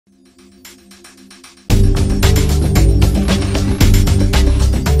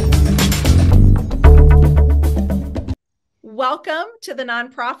welcome to the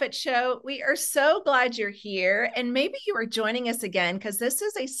Nonprofit Show. We are so glad you're here. And maybe you are joining us again because this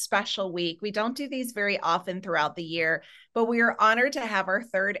is a special week. We don't do these very often throughout the year, but we are honored to have our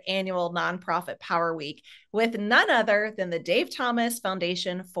third annual Nonprofit Power Week with none other than the Dave Thomas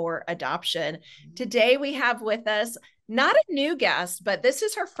Foundation for Adoption. Today, we have with us not a new guest, but this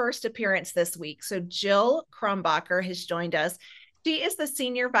is her first appearance this week. So Jill Crumbacher has joined us. She is the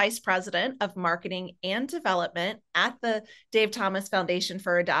Senior Vice President of Marketing and Development at the Dave Thomas Foundation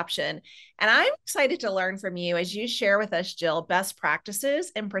for Adoption. And I'm excited to learn from you as you share with us, Jill, best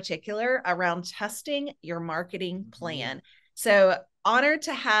practices in particular around testing your marketing plan. So honored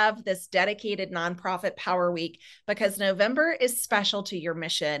to have this dedicated Nonprofit Power Week because November is special to your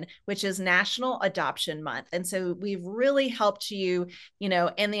mission, which is National Adoption Month. And so we've really helped you,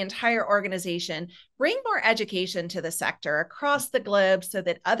 and the entire organization bring more education to the sector across the globe so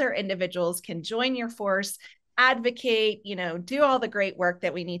that other individuals can join your force, advocate, do all the great work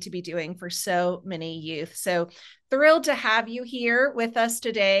that we need to be doing for so many youth. So thrilled to have you here with us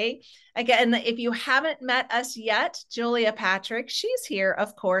today. Again, if you haven't met us yet, Julia Patrick, she's here,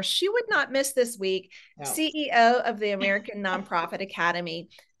 of course. She would not miss this week, no. CEO of the American Nonprofit Academy.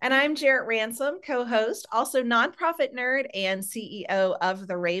 And I'm Jarrett Ransom, co-host, also nonprofit nerd and CEO of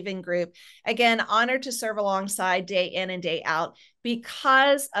the Raven Group. Again, honored to serve alongside day in and day out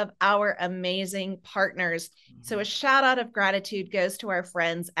because of our amazing partners. So a shout out of gratitude goes to our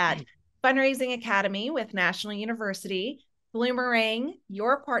friends at Fundraising Academy with National University, Bloomerang,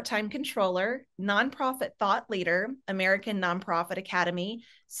 your part-time controller, nonprofit thought leader, American Nonprofit Academy,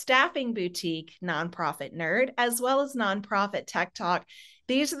 Staffing Boutique, Nonprofit Nerd, as well as Nonprofit Tech Talk.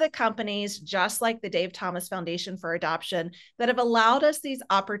 These are the companies, just like the Dave Thomas Foundation for Adoption, that have allowed us these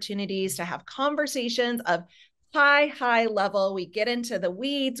opportunities to have conversations of high level. We get into the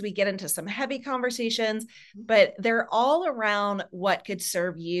weeds, we get into some heavy conversations, but they're all around what could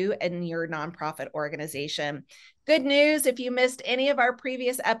serve you and your nonprofit organization. Good news, if you missed any of our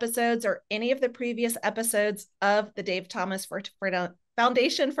previous episodes or any of the previous episodes of the Dave Thomas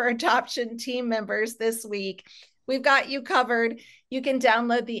Foundation for Adoption team members this week, we've got you covered. You can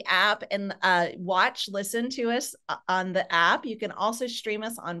download the app and listen to us on the app. You can also stream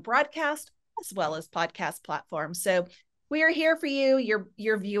us on broadcast as well as podcast platforms. So we are here for you,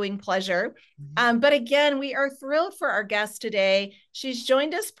 your viewing pleasure. But again, we are thrilled for our guest today. She's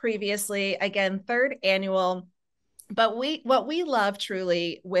joined us previously, again, third annual. But what we love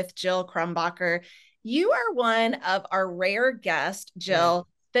truly with Jill Crumbacher, you are one of our rare guests, Jill,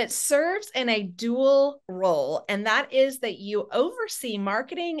 that serves in a dual role, and that is that you oversee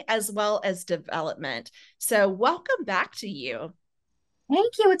marketing as well as development. So welcome back to you.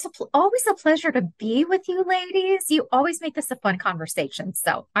 Thank you. It's always a pleasure to be with you, ladies. You always make this a fun conversation.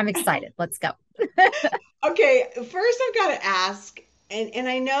 So I'm excited. Let's go. Okay, first I've got to ask, and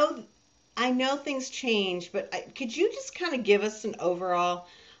I know things change, but could you just kind of give us an overall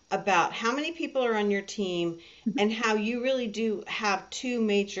about how many people are on your team and how you really do have two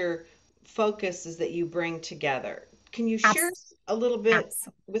major focuses that you bring together? Can you share a little bit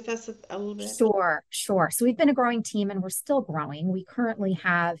with us a little bit? Sure. So we've been a growing team and we're still growing. We currently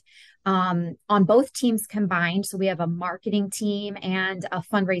have on both teams combined. So we have a marketing team and a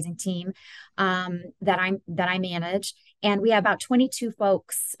fundraising team that I manage. And we have about 22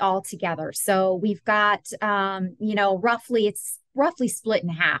 folks all together. So we've got it's roughly split in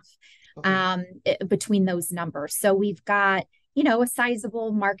half between those numbers. So we've got a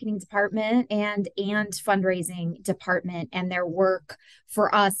sizable marketing department and fundraising department, and their work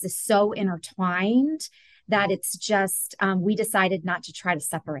for us is so intertwined that it's just we decided not to try to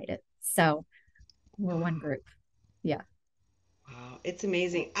separate it. So we're one group. Yeah. Wow, it's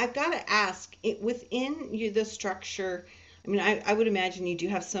amazing. I've got to ask, within the structure, I mean, I would imagine you do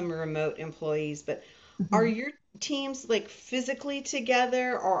have some remote employees, but are your teams like physically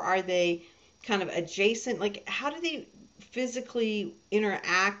together, or are they kind of adjacent? Like, how do they physically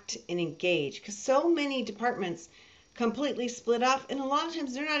interact and engage? Because so many departments completely split off, and a lot of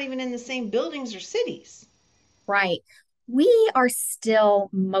times they're not even in the same buildings or cities. Right. We are still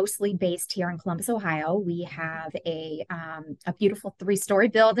mostly based here in Columbus, Ohio. We have a beautiful 3-story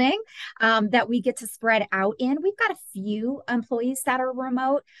building that we get to spread out in. We've got a few employees that are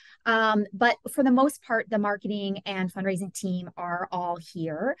remote, but for the most part, the marketing and fundraising team are all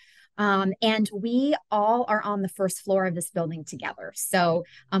here. And we all are on the first floor of this building together. So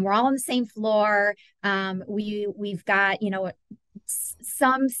we're all on the same floor. We've got,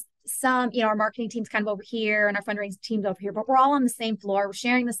 some, our marketing team's kind of over here and our fundraising team's over here, but we're all on the same floor. We're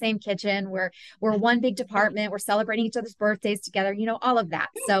sharing the same kitchen. We're one big department. We're celebrating each other's birthdays together, all of that.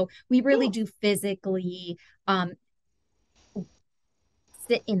 So we really do physically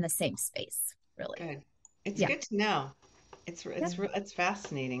sit in the same space, really. Good. It's Yeah. good to know. Yep. It's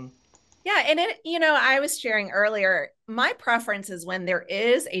fascinating. Yeah, and I was sharing earlier, my preference is when there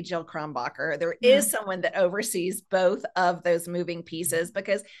is a Jill Crumbacher, there is Mm, someone that oversees both of those moving pieces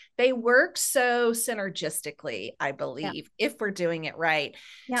because they work so synergistically, I yep. believe, if we're doing it right.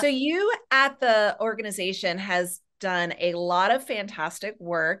 So Yep. you at the organization has done a lot of fantastic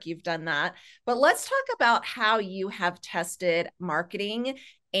work. You've done that. But let's talk about how you have tested marketing.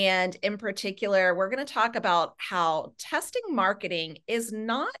 And in particular, we're going to talk about how testing marketing is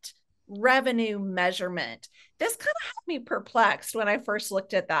not revenue measurement. This kind of had me perplexed when I first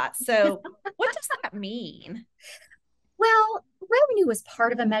looked at that. So, what does that mean? Well, revenue is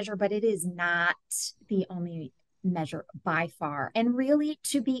part of a measure, but it is not the only measure by far. And really,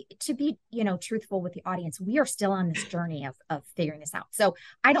 to be truthful with the audience, we are still on this journey of figuring this out. So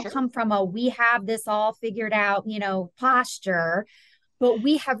I don't Sure. come from a we have this all figured out, posture, but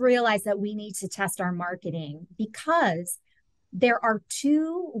we have realized that we need to test our marketing because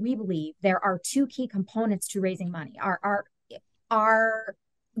we believe there are two key components to raising money. Our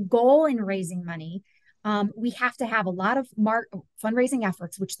goal in raising money, we have to have a lot of fundraising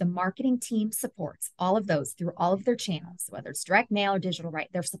efforts, which the marketing team supports, all of those through all of their channels, whether it's direct mail or digital, right?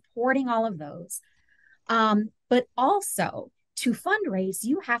 They're supporting all of those. But also to fundraise,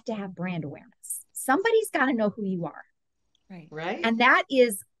 you have to have brand awareness. Somebody's got to know who you are. Right. Right? And that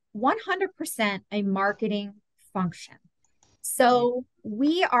is 100% a marketing function. Yeah. So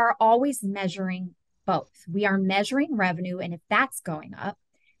we are always measuring both. We are measuring revenue, and if that's going up,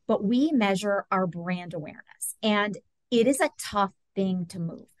 but we measure our brand awareness. And it is a tough thing to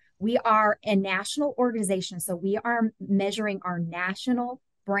move. We are a national organization, so we are measuring our national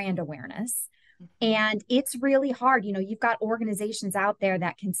brand awareness. Mhm. And it's really hard. You've got organizations out there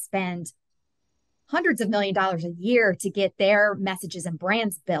that can spend hundreds of $1 millions a year to get their messages and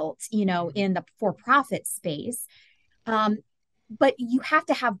brands built, in the for profit space. Um, but you have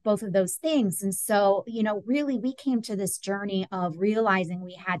to have both of those things. And so, really, we came to this journey of realizing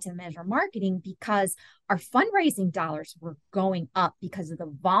we had to measure marketing because our fundraising dollars were going up because of the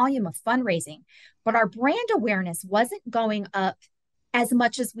volume of fundraising, but our brand awareness wasn't going up as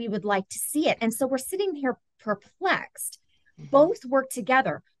much as we would like to see it. And so we're sitting here perplexed. Hmm. Both work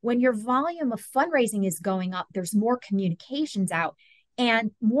together. When your volume of fundraising is going up, there's more communications out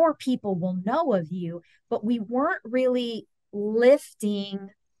and more people will know of you. But we weren't really lifting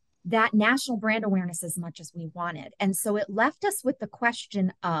that national brand awareness as much as we wanted. And so it left us with the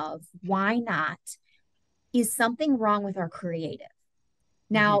question of why not? Is something wrong with our creative?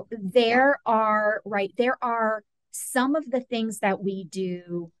 Hmm. Now, Yeah. there are some of the things that we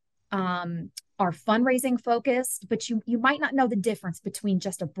do are fundraising focused, but you might not know the difference between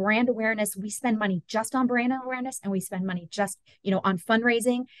just a brand awareness. We spend money just on brand awareness and we spend money just, on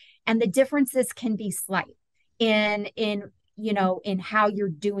fundraising. And the differences can be slight in how you're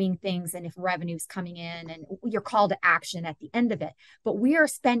doing things and if revenue's coming in and your call to action at the end of it. But we are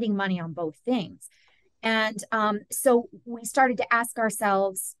spending money on both things. And so we started to ask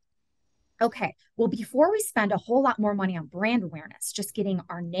ourselves, okay, well, before we spend a whole lot more money on brand awareness, just getting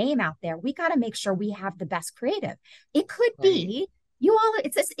our name out there, we got to make sure we have the best creative. It could Right. be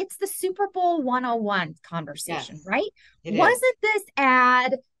it's the Super Bowl 101 conversation, Yes, right? it is. Wasn't this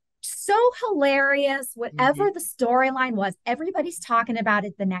ad so hilarious? Hmm. Whatever the storyline was, everybody's talking about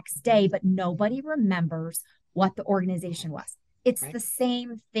it the next day, but nobody remembers what the organization was. It's Right. the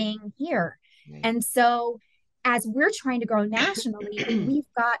same thing here. Right. And so as we're trying to grow nationally,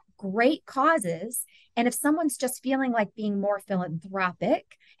 we've got great causes. And if someone's just feeling like being more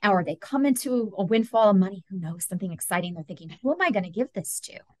philanthropic, or they come into a windfall of money, who knows, something exciting, they're thinking, who am I going to give this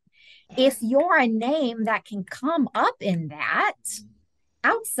to? If you're a name that can come up in that,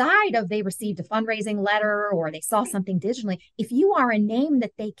 outside of they received a fundraising letter or they saw something digitally, if you are a name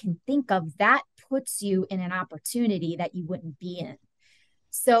that they can think of, that puts you in an opportunity that you wouldn't be in.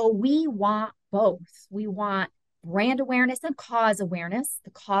 So we want both. We want brand awareness and cause awareness,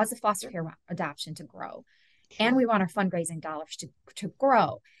 the cause of foster Sure. care adoption to grow. And Sure. we want our fundraising dollars to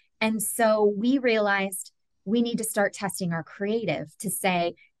grow. And so we realized we need to start testing our creative to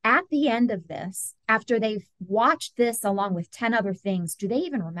say, at the end of this, after they've watched this along with 10 other things, do they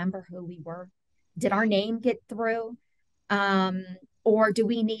even remember who we were? Did our Yeah. name get through? Um, or do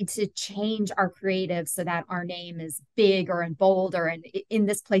we need to change our creative so that our name is bigger and bolder and in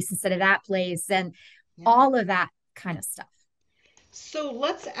this place instead of that place and Yeah. all of that kind of stuff? So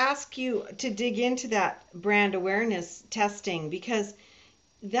let's ask you to dig into that brand awareness testing because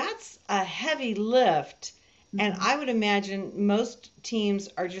that's a heavy lift. And Mm-hmm. I would imagine most teams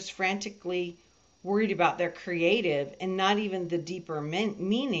are just frantically worried about their creative and not even the deeper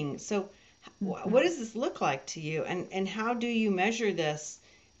meaning. So, what Mhm. does this look like to you, and how do you measure this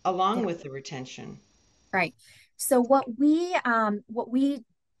along Yeah, with the retention? right. So what we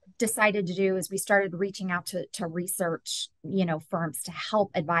decided to do is we started reaching out to research, firms to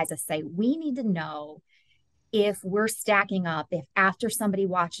help advise us say we need to know if we're stacking up, if after somebody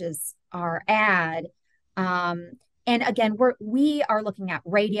watches our ad, um, and again, we are looking at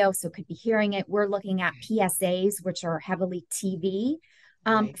radio, so could be hearing it. We're looking at PSAs, which are heavily TV.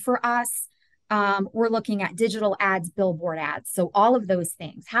 Right. For us, we're looking at digital ads, billboard ads. So all of those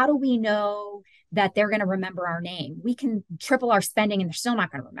things. How do we know that they're going to remember our name? We can triple our spending and they're still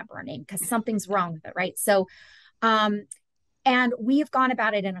not going to remember our name because something's wrong with it, right? So, um, and we've gone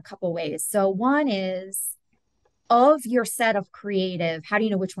about it in a couple ways. So one is of your set of creative, how do you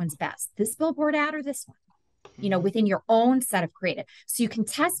know which one's best? This billboard ad or this one? Hmm. Within your own set of creative. So you can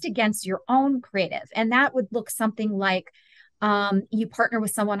test against your own creative. And that would look something like you partner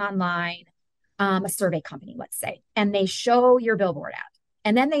with someone online, a survey company, let's say, and they show your billboard ad.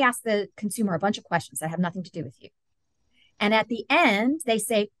 And then they ask the consumer a bunch of questions that have nothing to do with you. And at the end, they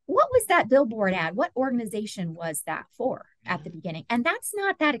say, what was that billboard ad? What organization was that for at the beginning? And that's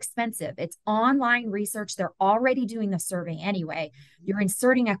not that expensive. It's online research. They're already doing the survey anyway. You're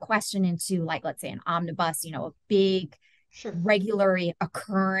inserting a question into, like, let's say an omnibus, a big, Sure. regularly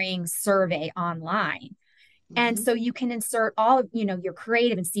occurring survey online. And Hmm. so you can insert all of, your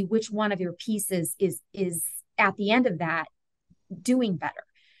creative and see which one of your pieces is at the end of that doing better.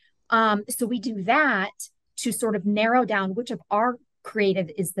 So we do that to sort of narrow down which of our creative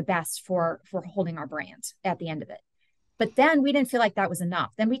is the best for holding our brand at the end of it. But then we didn't feel like that was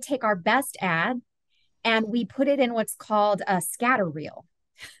enough. Then we take our best ad and we put it in what's called a scatter reel.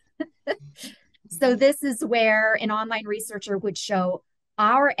 So Hmm. this is where an online researcher would show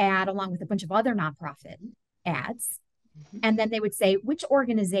our ad along with a bunch of other nonprofit ads. Hmm. And then they would say, which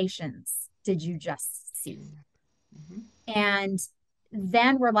organizations did you just see? Hmm. And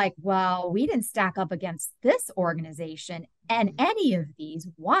then we're like, well, we didn't stack up against this organization and any of these.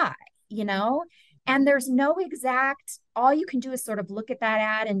 Why? You know? And there's no exact, all you can do is sort of look at that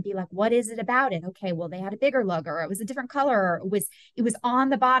ad and be like, what is it about it? Okay, well, they had a bigger logo, or it was a different color, or it was on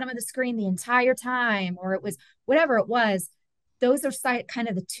the bottom of the screen the entire time, or it was whatever it was. Those are kind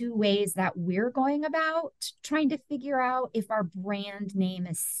of the two ways that we're going about trying to figure out if our brand name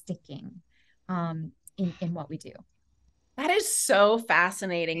is sticking in what we do. That is so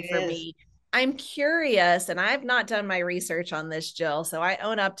fascinating It for is. me. I'm curious, and I've not done my research on this, Jill, so I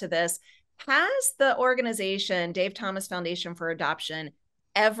own up to this. Has the organization, Dave Thomas Foundation for Adoption,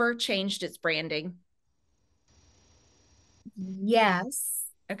 ever changed its branding? Yes,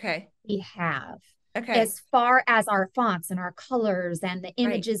 Okay. we have. Okay. As far as our fonts and our colors and the Right.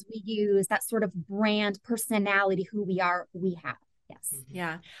 images we use, that sort of brand personality, who we are, we have. Yes. Mhm.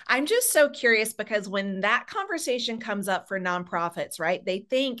 Yeah. I'm just so curious because when that conversation comes up for nonprofits, right, they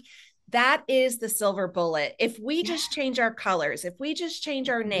think that is the silver bullet. If we Yeah. just change our colors, if we just change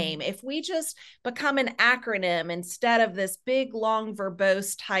our Mhm. name, if we just become an acronym instead of this big, long,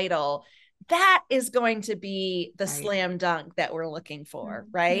 verbose title, that is going to be the Right. slam dunk that we're looking for,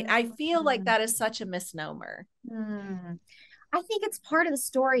 right? I feel like Mhm. that is such a misnomer. Hmm. I think it's part of the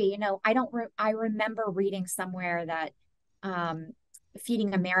story. I don't. I remember reading somewhere that um,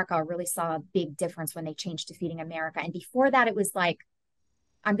 Feeding America really saw a big difference when they changed to Feeding America, and before that, it was like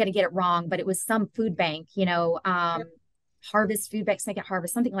I'm going to get it wrong, but it was some food bank, Sure. Harvest Food Bank, Second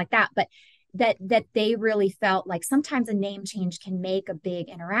Harvest, something like that. But that they really felt like sometimes a name change can make a big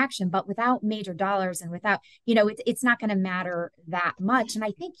interaction, but without major dollars and without, it's not going to matter that much. And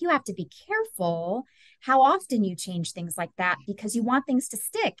I think you have to be careful how often you change things like that because you want things to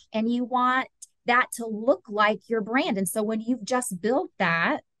stick and you want that to look like your brand. And so when you've just built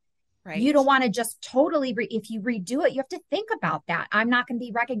that, you don't Right. want to just totally if you redo it, you have to think about that. I'm not going to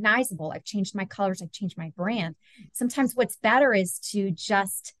be recognizable. I've changed my colors, I've changed my brand. Sometimes what's better is to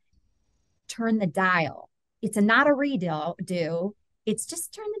just turn the dial. It's not a redo, it's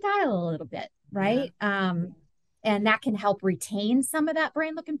just turn the dial a little bit, Yeah. right? And that can help retain some of that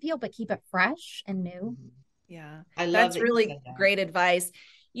brand look and feel, but keep it fresh and new. Mhm. Yeah, I love that's that you really said that. great advice.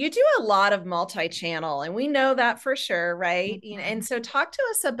 You do a lot of multi-channel, and we know that for sure, right? And Mhm. so talk to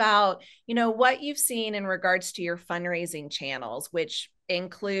us about, what you've seen in regards to your fundraising channels, which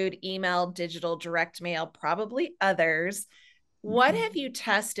include email, digital, direct mail, probably others. What Mhm. have you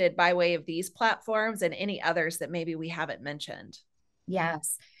tested by way of these platforms and any others that maybe we haven't mentioned?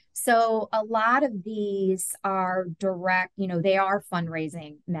 Yes. So a lot of these are direct, they are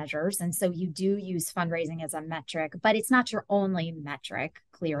fundraising measures. And so you do use fundraising as a metric, but it's not your only metric,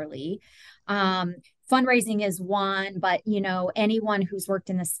 clearly. Um, Fundraising is one, but anyone who's worked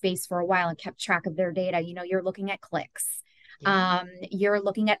in the space for a while and kept track of their data, you're looking at clicks. You're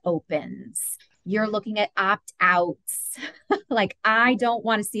looking at opens. You're looking at opt outs. Like, I don't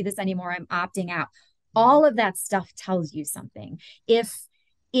want to see this anymore. I'm opting out. All of that stuff tells you something. If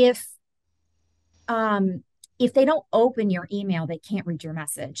if um if they don't open your email, they can't read your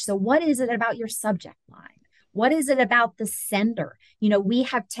message. So what is it about your subject line? What is it about the sender? We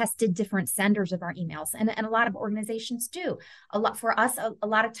have tested different senders of our emails, and a lot of organizations do. A lot for us, a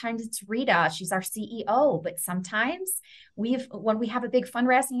lot of times it's Rita, she's our CEO, but sometimes when we have a big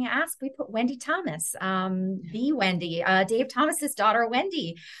fundraising ask, we put Wendy Thomas, the Wendy, Dave Thomas's daughter,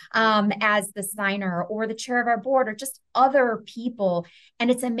 Wendy, as the signer, or the chair of our board, or just other people.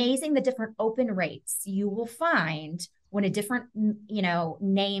 And it's amazing the different open rates you will find when a different,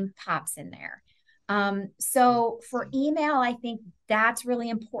 name pops in there. So for email, I think that's really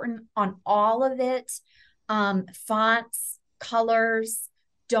important on all of it. Fonts, colors,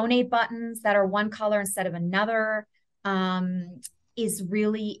 donate buttons that are one color instead of another, is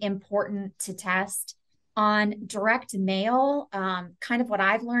really important to test. On direct mail, kind of what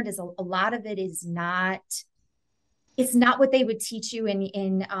I've learned is a lot of it is it's not what they would teach you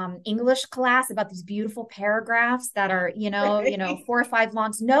in English class about these beautiful paragraphs that are, 4 or 5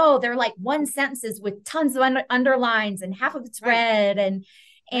 longs. No, they're like one sentences with tons of underlines, and half of it's red, and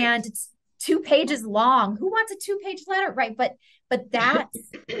it's 2 pages long. Who wants a 2-page letter? Right. But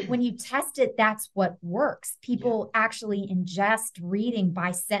that's when you test it, that's what works. People actually ingest reading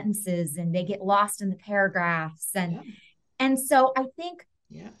by sentences, and they get lost in the paragraphs. And so I think,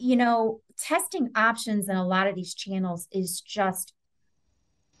 testing options in a lot of these channels is just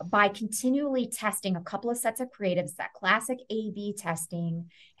by continually testing a couple of sets of creatives, that classic A/B testing.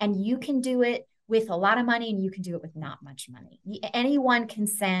 And you can do it with a lot of money, and you can do it with not much money. Anyone can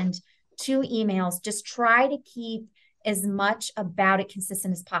send 2 emails. Just try to keep as much about it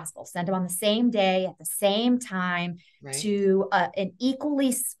consistent as possible. Send them on the same day at the same time, to an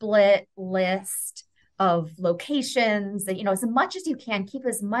equally split list of locations, that, as much as you can, keep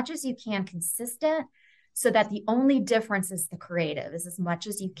as much as you can consistent, so that the only difference is the creative, is as much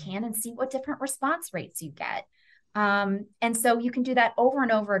as you can, and see what different response rates you get. And so you can do that over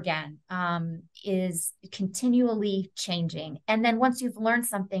and over again, is continually changing. And then once you've learned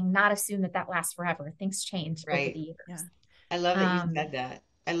something, not assume that lasts forever. Things change over the years. Yeah. I love that you said that.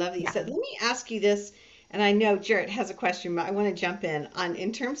 I love that you said. Let me ask you this, and I know Jarrett has a question, but I want to jump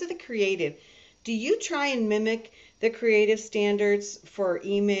in terms of the creative. Do you try and mimic the creative standards for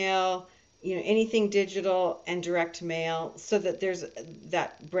email, anything digital and direct mail, so that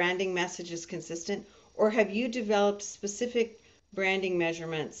that branding message is consistent? Or have you developed specific branding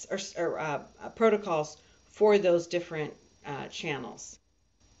measurements or protocols for those different channels?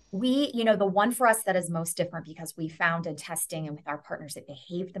 The one for us that is most different, because we found in testing and with our partners it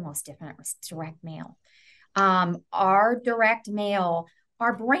behaved the most different, was direct mail. Our direct mail,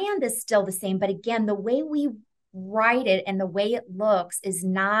 our brand is still the same, but again, the way we write it and the way it looks is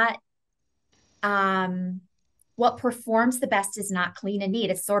not, what performs the best is not clean and neat.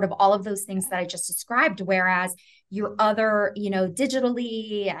 It's sort of all of those things that I just described, whereas your other,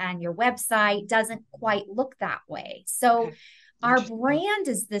 digitally, and your website doesn't quite look that way. So our brand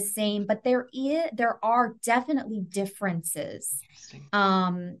is the same, but there are definitely differences,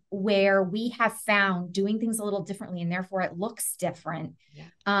 where we have found doing things a little differently, and therefore it looks different,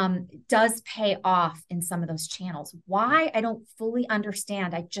 does pay off in some of those channels. Why? I don't fully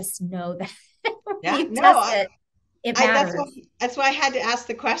understand. I just know that it matters. That's why I had to ask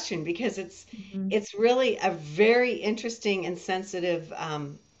the question, because it's really a very interesting and sensitive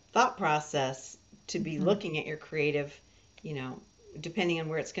thought process to be looking at your creative, depending on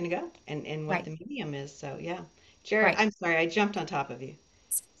where it's going to go and what the medium is. So yeah, Jared, I'm sorry, I jumped on top of you.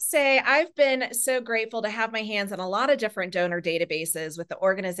 I've been so grateful to have my hands on a lot of different donor databases with the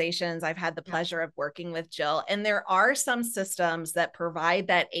organizations I've had the pleasure of working with, Jill. And there are some systems that provide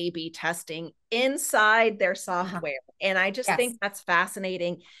that A/B testing inside their software. And I just think that's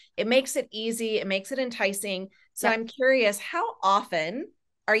fascinating. It makes it easy. It makes it enticing. So I'm curious, how often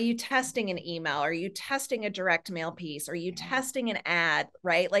are you testing an email? Are you testing a direct mail piece? Are you testing an ad,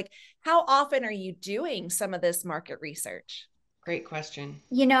 right? Like, how often are you doing some of this market research? Great question.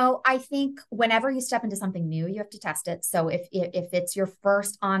 I think whenever you step into something new, you have to test it. So if it's your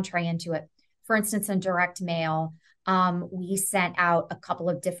first entree into it, for instance, in direct mail, We sent out a couple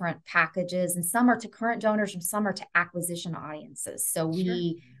of different packages, and some are to current donors and some are to acquisition audiences. So Sure.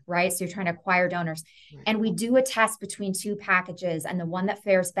 right, so you're trying to acquire donors. Right. And we do a test between two packages, and the one that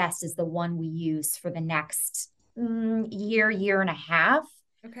fares best is the one we use for the next year and a half.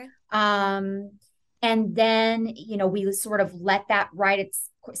 Okay. And then, we sort of let that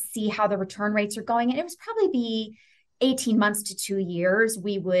see how the return rates are going. And it was probably be 18 months to 2 years,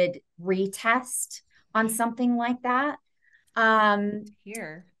 we would retest on something like that.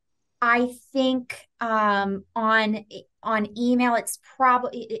 Here. I think on email, it's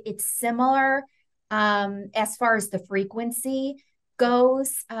similar as far as the frequency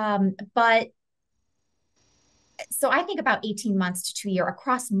goes. But so I think about 18 months to 2 year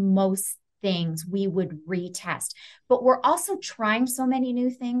across most things we would retest. But we're also trying so many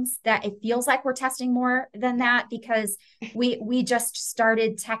new things that it feels like we're testing more than that, because we just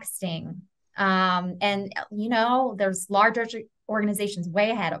started texting. And there's larger organizations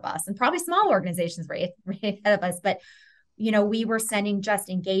way ahead of us, and probably small organizations way ahead of us. But we were sending just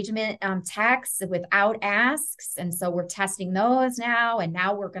engagement texts without asks. And so we're testing those now. And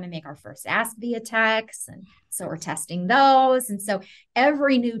now we're going to make our first ask via text. And so we're testing those. And so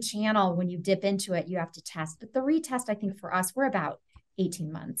every new channel, when you dip into it, you have to test. But the retest, I think for us, we're about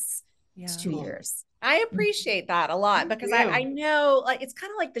 18 months to 2 years. I appreciate that a lot, because I know, like, it's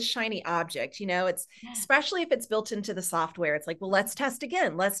kind of like the shiny object, it's especially if it's built into the software. It's like, well, let's test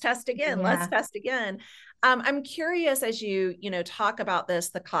again. Let's test again. Let's test again. I'm curious, as you talk about this,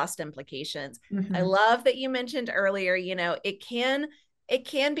 the cost implications. I love that you mentioned earlier, it can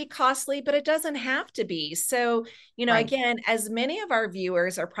be costly, but it doesn't have to be. So, Right. again, as many of our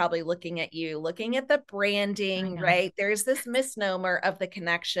viewers are probably looking at the branding, right? There's this misnomer of the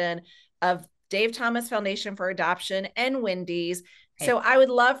connection of Dave Thomas Foundation for Adoption and Wendy's. Right. So I would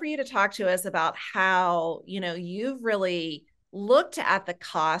love for you to talk to us about how, you've really looked at the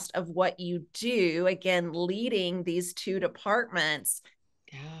cost of what you do, again, leading these two departments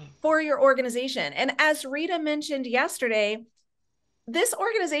for your organization. And as Rita mentioned yesterday, this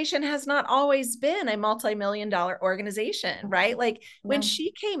organization has not always been a multi-million-dollar organization, right? Like when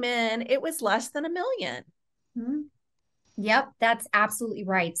she came in, it was less than $1 million. Mm-hmm. Yep, that's absolutely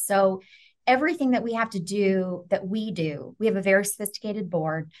right. So everything that we have to do, we have a very sophisticated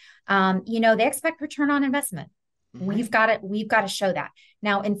board. They expect return on investment. We've got to show that.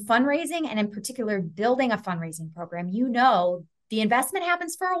 Now, in fundraising, and in particular building a fundraising program, the investment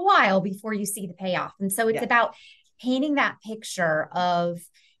happens for a while before you see the payoff. And so it's about painting that picture of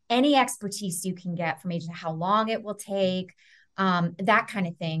any expertise you can get from agents, how long it will take, that kind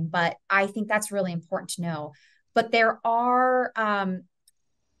of thing. But I think that's really important to know. But there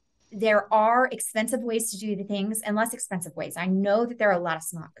are expensive ways to do the things and less expensive ways. I know that there are a lot of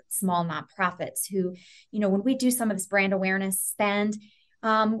small nonprofits who, when we do some of this brand awareness spend,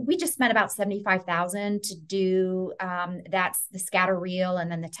 we just spent about $75,000 to do that's the scatter reel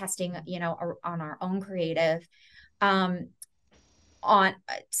and then the testing, on our own creative. So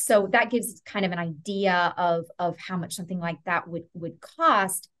that gives kind of an idea of how much something like that would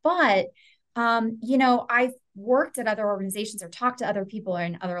cost. But I've worked at other organizations or talked to other people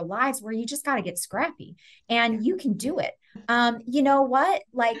in other lives where you just got to get scrappy and you can do it. You know what?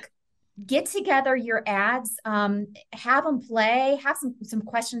 Like, get together your ads, have them play, have some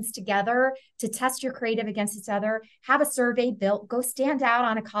questions together to test your creative against each other, have a survey built, go stand out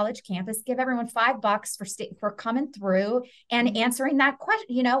on a college campus, give everyone $5 for coming through and answering that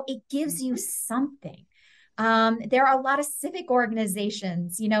question. It gives you something. There are a lot of civic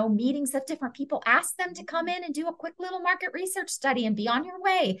organizations, meetings of different people. Ask them to come in and do a quick little market research study and be on your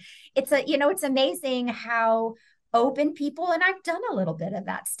way. It's amazing how open people, and I've done a little bit of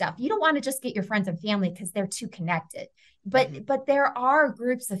that stuff. You don't want to just get your friends and family because they're too connected, but there are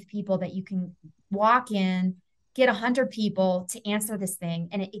groups of people that you can walk in, get 100 people to answer this thing,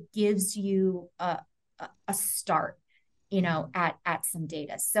 and it gives you a start, at some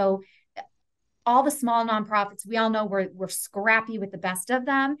data. So all the small nonprofits, we all know we're scrappy with the best of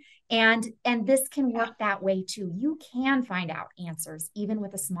them. And this can work that way too. You can find out answers even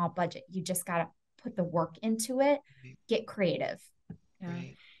with a small budget. You just got to put the work into it, get creative.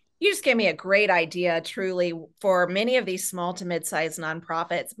 Right. You just gave me a great idea, truly, for many of these small to mid-sized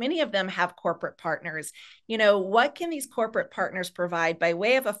nonprofits. Many of them have corporate partners. What can these corporate partners provide by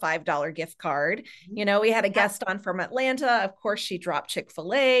way of a $5 gift card? We had a guest on from Atlanta. Of course, she dropped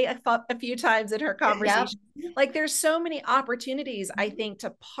Chick-fil-A a few times in her conversation. Like, there's so many opportunities, I think,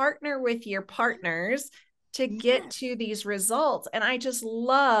 to partner with your partners to get to these results. And I just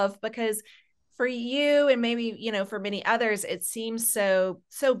love, because for you and maybe, for many others, it seems so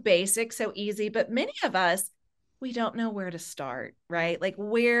basic, so easy, but many of us, we don't know where to start, right? Like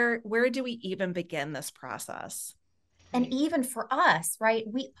where do we even begin this process? And Right. even for us, right,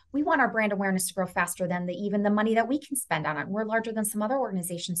 we want our brand awareness to grow faster than even the money that we can spend on it. We're larger than some other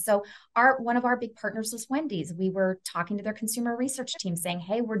organizations. So one of our big partners was Wendy's. We were talking to their consumer research team saying,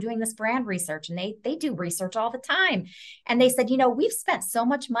 hey, we're doing this brand research, and they do research all the time. And they said, we've spent so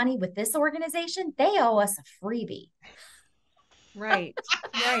much money with this organization, they owe us a freebie. Right.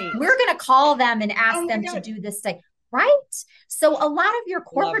 Right. We're going to call them and ask Oh my them to God. do this thing. Right. So a lot of your Love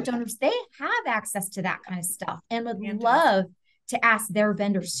corporate that. donors, they have access to that kind of stuff and would Fantastic. love to ask their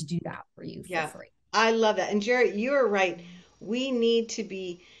vendors to do that for you for Yeah, free. I love that. And Jerry, you are right. We need to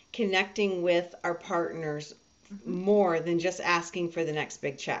be connecting with our partners Mhm. more than just asking for the next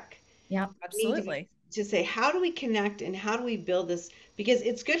big check. Yeah. We need to be Absolutely. to say, how do we connect and how do we build this? Because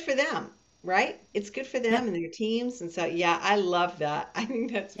it's good for them, right? It's good for them Yep. and their teams. And so, yeah, I love that. I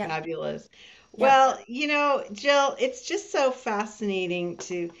think that's Yep. fabulous. Yep. Well, Jill, it's just so fascinating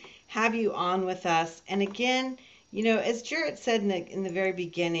to have you on with us. And again, as Jarrett said in the very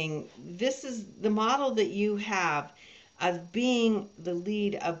beginning, this is the model that you have of being the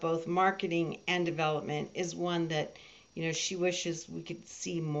lead of both marketing and development is one that, she wishes we could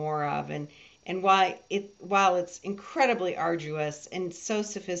see more of. And while it's incredibly arduous and so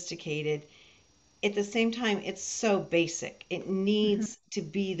sophisticated, at the same time, it's so basic. It Mm-hmm. needs to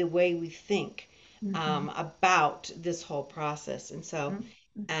be the way we think Mm-hmm. about this whole process. And so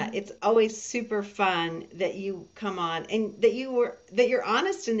Mm-hmm. it's always super fun that you come on and that you're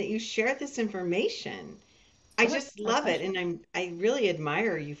honest and that you share this information. I Sure. just It's our love it, pleasure. and I really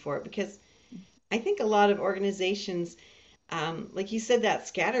admire you for it because I think a lot of organizations, like you said, that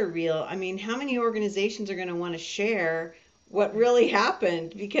scatter reel. I mean, how many organizations are going to want to share what really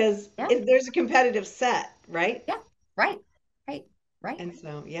happened because Yeah. there's a competitive set, right? Yeah. Right. Right. Right. And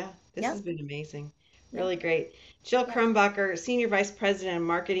so, yeah, this has Yep. been amazing. Yep. Really great. Jill Yep. Crumbacher, Senior Vice President of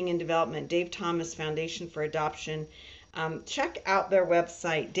Marketing and Development, Dave Thomas Foundation for Adoption. Check out their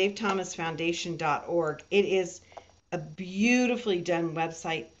website, davethomasfoundation.org. It is a beautifully done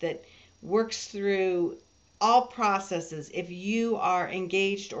website that works through all processes. If you are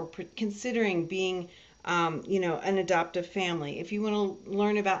engaged or considering being, an adoptive family, if you want to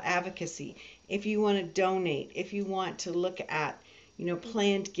learn about advocacy, if you want to donate, if you want to look at,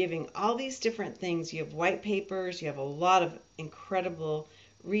 planned giving, all these different things. You have white papers, you have a lot of incredible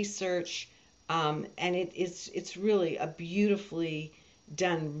research, and it's really a beautifully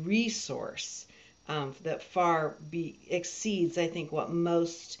done resource that far exceeds, I think, what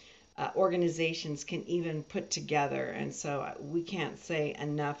most organizations can even put together. And so we can't say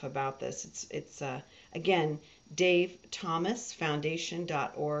enough about this. It's again,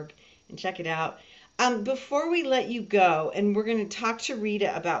 davethomasfoundation.org, and check it out. Before we let you go, and we're going to talk to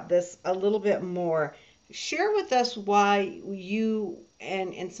Rita about this a little bit more, share with us why you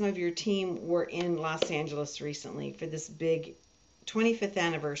and some of your team were in Los Angeles recently for this big 25th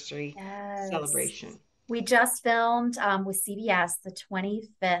anniversary Yes. celebration. We just filmed with CBS the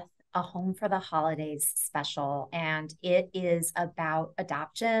 25th A Home for the Holidays special, and it is about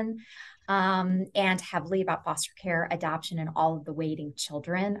adoption and heavily about foster care, adoption, and all of the waiting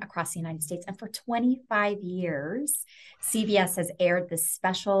children across the United States. And for 25 years, CBS has aired this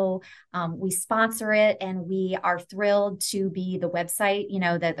special. We sponsor it, and we are thrilled to be the website,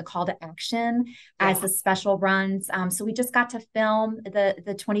 the call to action as Yeah. the special runs. So we just got to film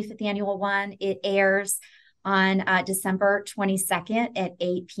the 25th annual one. It airs on December 22nd at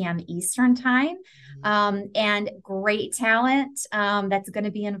 8 p.m. Eastern time. And great talent that's going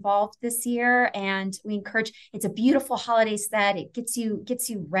to be involved this year. And we encourage, it's a beautiful holiday set. It gets you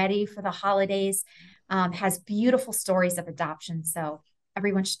ready for the holidays, has beautiful stories of adoption. So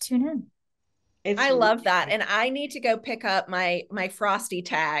everyone should tune in. It's I really love that. great. And I need to go pick up my Frosty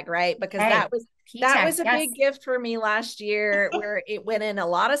tag, right? Because Hey, that P-TAG, was a yes. big gift for me last year where it went in a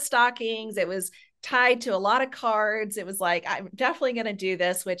lot of stockings. It was tied to a lot of cards. It was like, I'm definitely going to do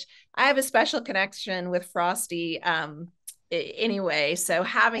this, which I have a special connection with Frosty anyway. So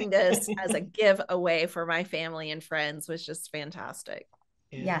having this as a giveaway for my family and friends was just fantastic.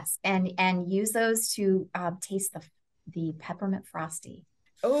 Yeah. Yes, and use those to taste the peppermint frosty.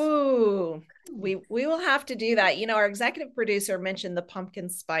 Oh, we will have to do that. Our executive producer mentioned the pumpkin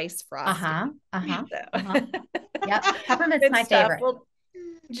spice Uh-huh. frosting. Uh-huh. So Uh-huh. Yep. Peppermint's good my stuff. favorite. Well,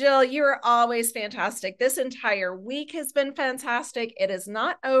 Jill, you are always fantastic. This entire week has been fantastic. It is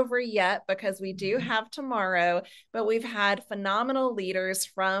not over yet because we do have tomorrow, but we've had phenomenal leaders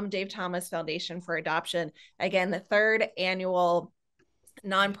from Dave Thomas Foundation for Adoption. Again, the third annual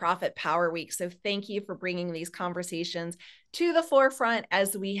Nonprofit Power Week. So thank you for bringing these conversations to the forefront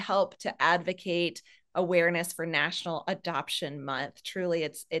as we help to advocate awareness for National Adoption Month. Truly,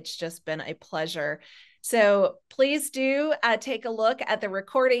 it's just been a pleasure. So please do take a look at the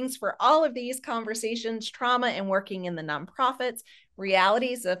recordings for all of these conversations, trauma and working in the nonprofits,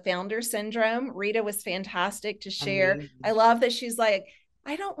 realities of founder syndrome. Rita was fantastic to share. Amazing. I love that she's like,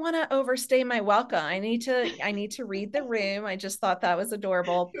 I don't want to overstay my welcome. I need to read the room. I just thought that was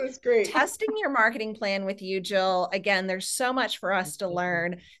adorable. It was great. Testing your marketing plan with you, Jill. Again, there's so much for us to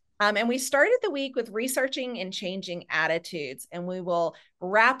learn. And we started the week with researching and changing attitudes. And we will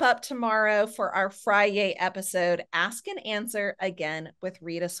wrap up tomorrow for our Friday episode, Ask and Answer, again with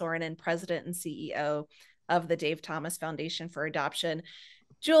Rita Sorinen, President and CEO of the Dave Thomas Foundation for Adoption.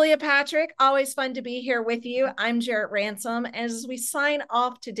 Julia Patrick, always fun to be here with you. I'm Jarrett Ransom. As we sign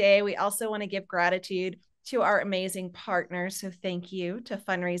off today, we also want to give gratitude to our amazing partners. So thank you to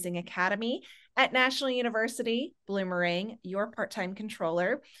Fundraising Academy at National University, Bloomerang, your part-time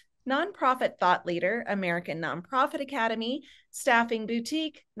controller, Nonprofit Thought Leader, American Nonprofit Academy, Staffing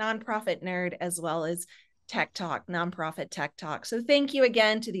Boutique, Nonprofit Nerd, as well as Tech Talk, Nonprofit Tech Talk. So thank you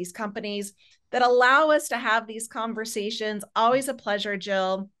again to these companies that allow us to have these conversations. Always a pleasure,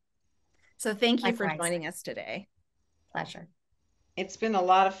 Jill. So thank you for joining us today. Pleasure. It's been a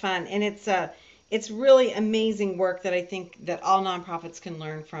lot of fun, and it's really amazing work that I think that all nonprofits can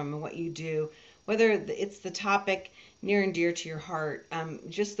learn from and what you do, whether it's the topic near and dear to your heart,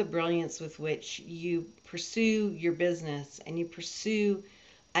 just the brilliance with which you pursue your business and you pursue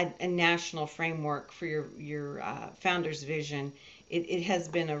a national framework for your founder's vision. It has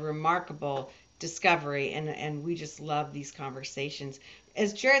been a remarkable discovery, and we just love these conversations.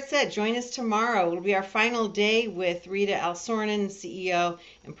 As Jarrett said, join us tomorrow. It'll be our final day with Rita L. Sorinen, CEO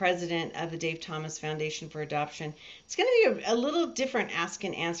and President of the Dave Thomas Foundation for Adoption. It's going to be a little different ask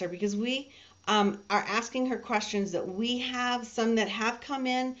and answer because we are asking her questions that we have, some that have come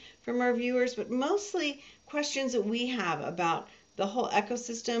in from our viewers, but mostly questions that we have about the whole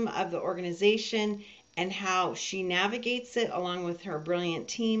ecosystem of the organization and how she navigates it along with her brilliant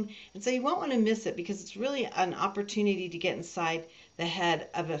team. And so you won't want to miss it because it's really an opportunity to get inside the head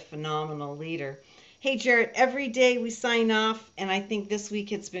of a phenomenal leader. Hey, Jarrett, every day we sign off, and I think this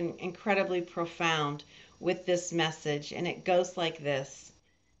week it's been incredibly profound with this message, and it goes like this: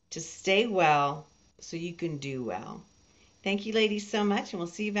 to stay well so you can do well. Thank you, ladies, so much, and we'll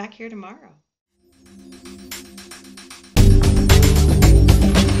see you back here tomorrow.